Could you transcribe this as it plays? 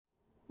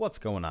What's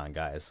going on,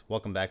 guys?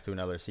 Welcome back to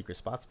another secret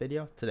spots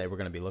video. Today we're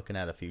going to be looking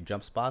at a few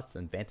jump spots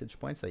and vantage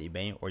points that you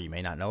may or you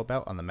may not know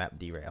about on the map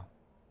Derail.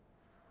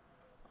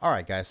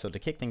 Alright guys, so to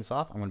kick things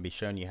off, I'm going to be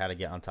showing you how to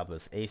get on top of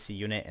this AC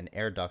unit and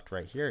air duct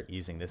right here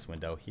using this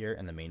window here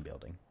in the main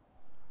building.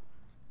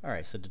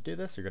 Alright, so to do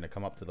this, you're going to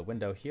come up to the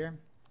window here.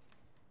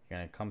 You're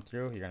going to come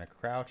through, you're going to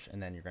crouch,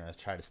 and then you're going to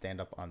try to stand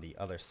up on the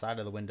other side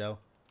of the window.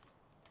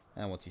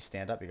 And once you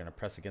stand up, you're going to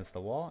press against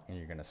the wall, and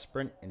you're going to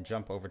sprint and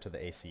jump over to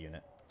the AC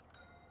unit.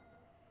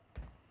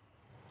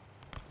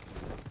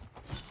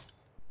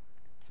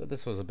 So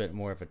this was a bit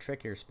more of a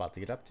trickier spot to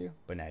get up to,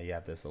 but now you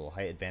have this little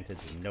height advantage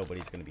and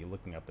nobody's going to be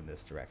looking up in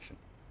this direction.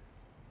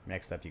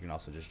 Next up, you can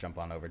also just jump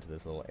on over to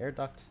this little air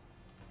duct.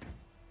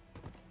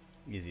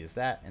 Easy as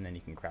that, and then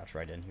you can crouch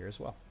right in here as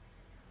well.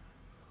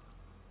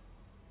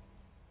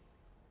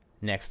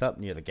 Next up,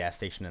 near the gas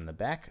station in the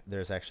back,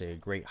 there's actually a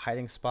great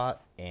hiding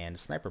spot and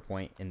sniper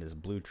point in this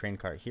blue train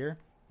cart here.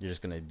 You're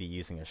just going to be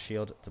using a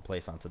shield to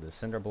place onto the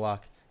cinder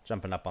block,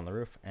 jumping up on the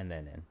roof, and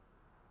then in.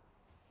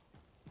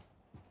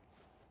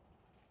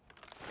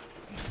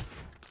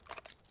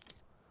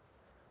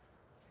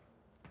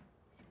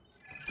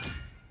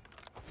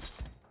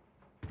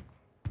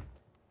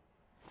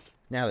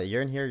 Now that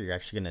you're in here, you're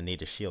actually going to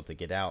need a shield to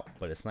get out,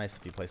 but it's nice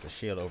if you place a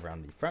shield over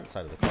on the front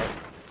side of the cart,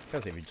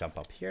 because if you jump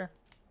up here,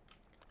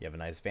 you have a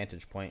nice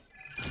vantage point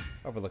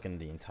overlooking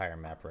the entire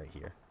map right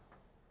here.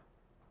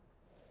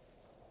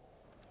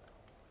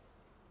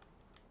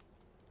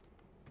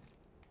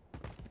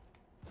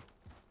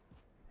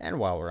 And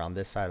while we're on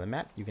this side of the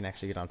map, you can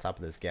actually get on top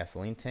of this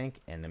gasoline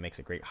tank, and it makes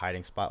a great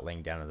hiding spot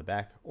laying down in the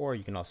back, or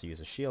you can also use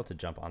a shield to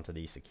jump onto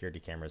the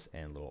security cameras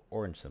and little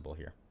orange symbol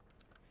here.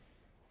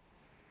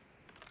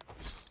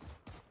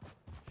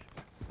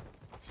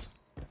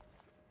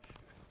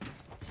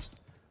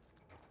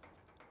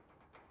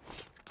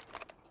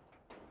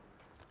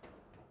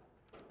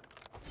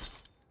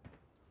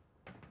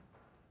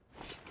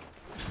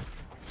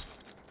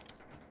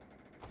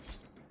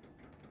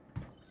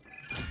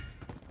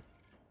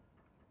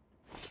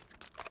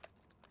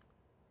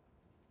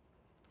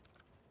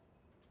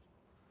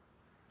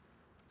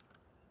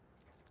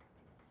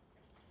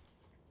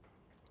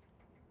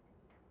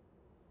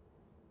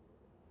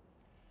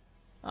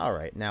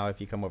 Alright, now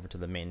if you come over to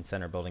the main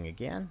center building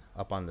again,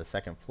 up on the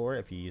second floor,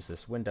 if you use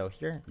this window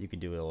here, you can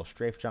do a little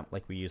strafe jump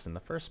like we used in the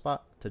first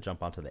spot to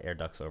jump onto the air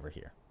ducts over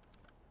here.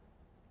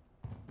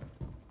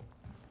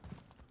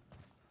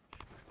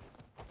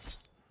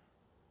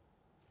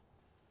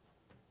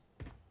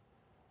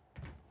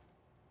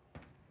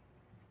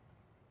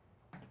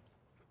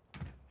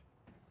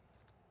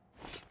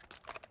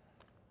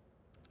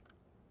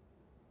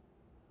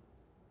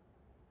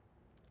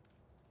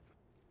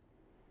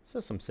 So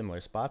some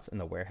similar spots in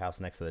the warehouse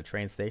next to the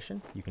train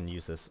station. You can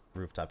use this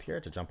rooftop here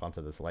to jump onto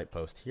this light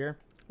post here,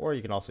 or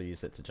you can also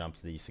use it to jump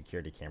to the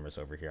security cameras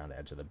over here on the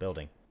edge of the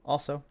building.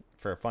 Also,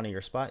 for a funnier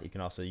spot, you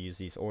can also use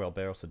these oil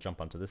barrels to jump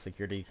onto this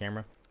security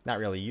camera. Not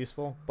really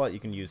useful, but you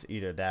can use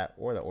either that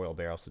or the oil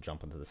barrels to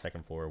jump onto the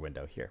second floor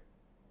window here.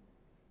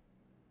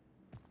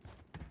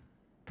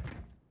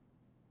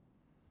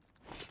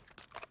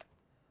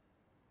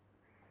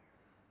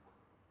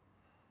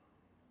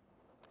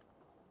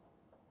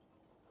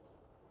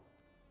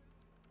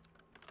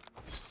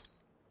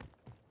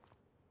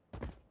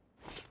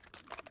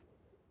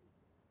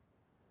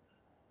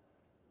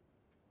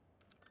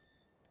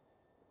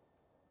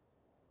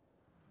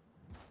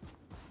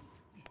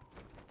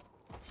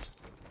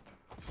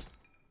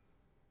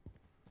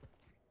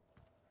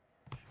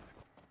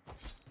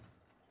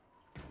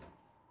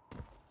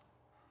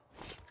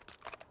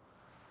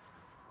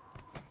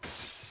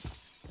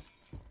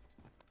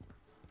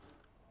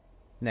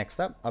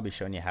 Next up, I'll be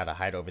showing you how to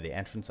hide over the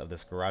entrance of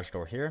this garage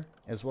door here,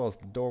 as well as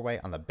the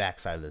doorway on the back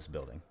side of this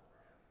building.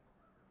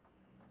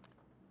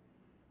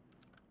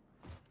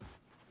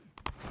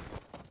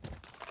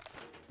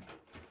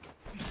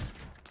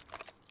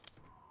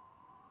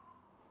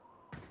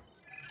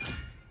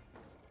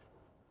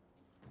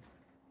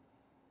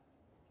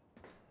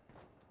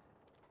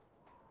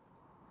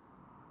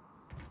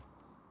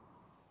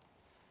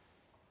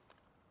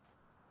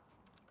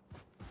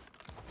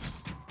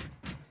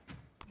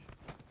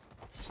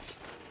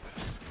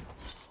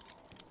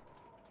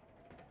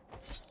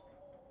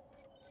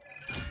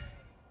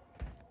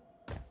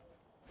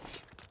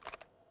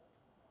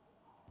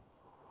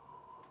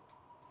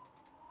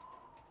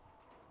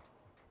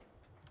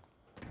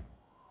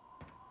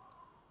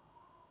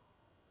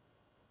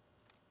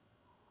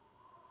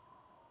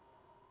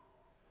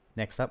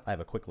 Next up, I have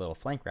a quick little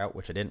flank route,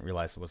 which I didn't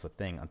realize was a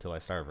thing until I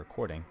started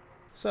recording.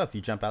 So if you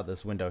jump out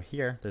this window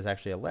here, there's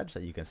actually a ledge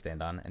that you can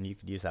stand on, and you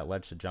could use that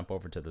ledge to jump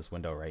over to this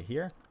window right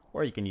here,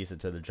 or you can use it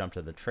to jump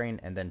to the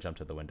train and then jump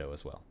to the window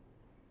as well.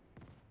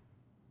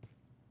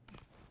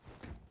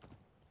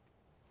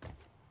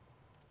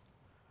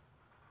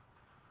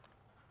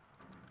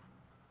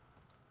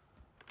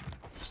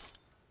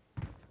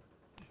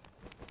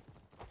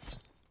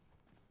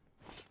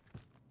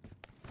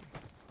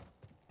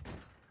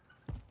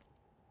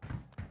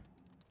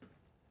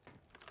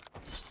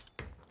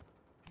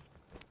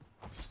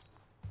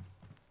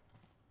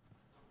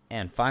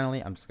 And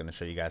finally, I'm just going to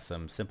show you guys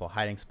some simple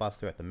hiding spots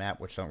throughout the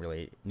map, which don't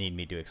really need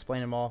me to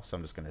explain them all, so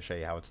I'm just going to show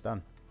you how it's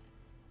done.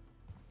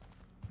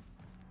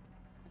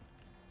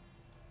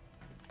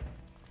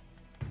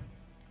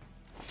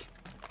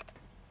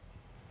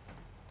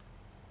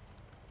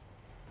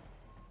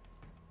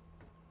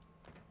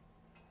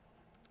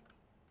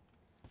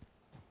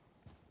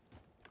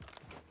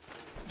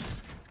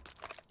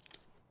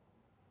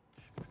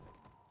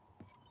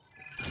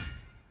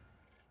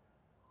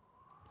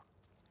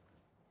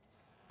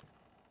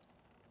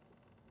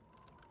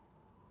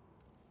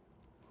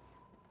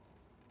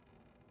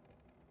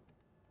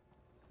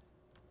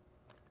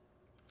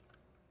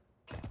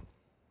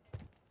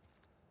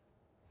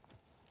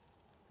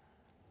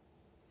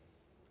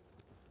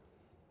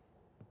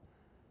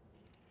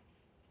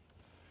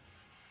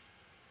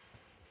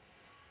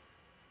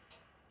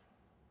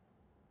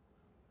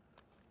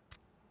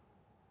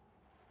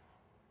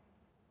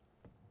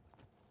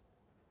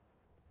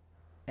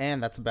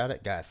 And that's about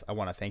it, guys. I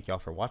want to thank y'all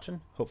for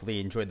watching. Hopefully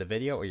you enjoyed the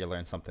video or you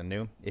learned something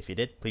new. If you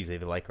did, please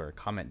leave a like or a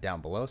comment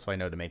down below so I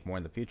know to make more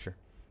in the future.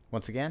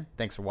 Once again,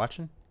 thanks for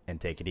watching, and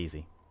take it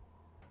easy.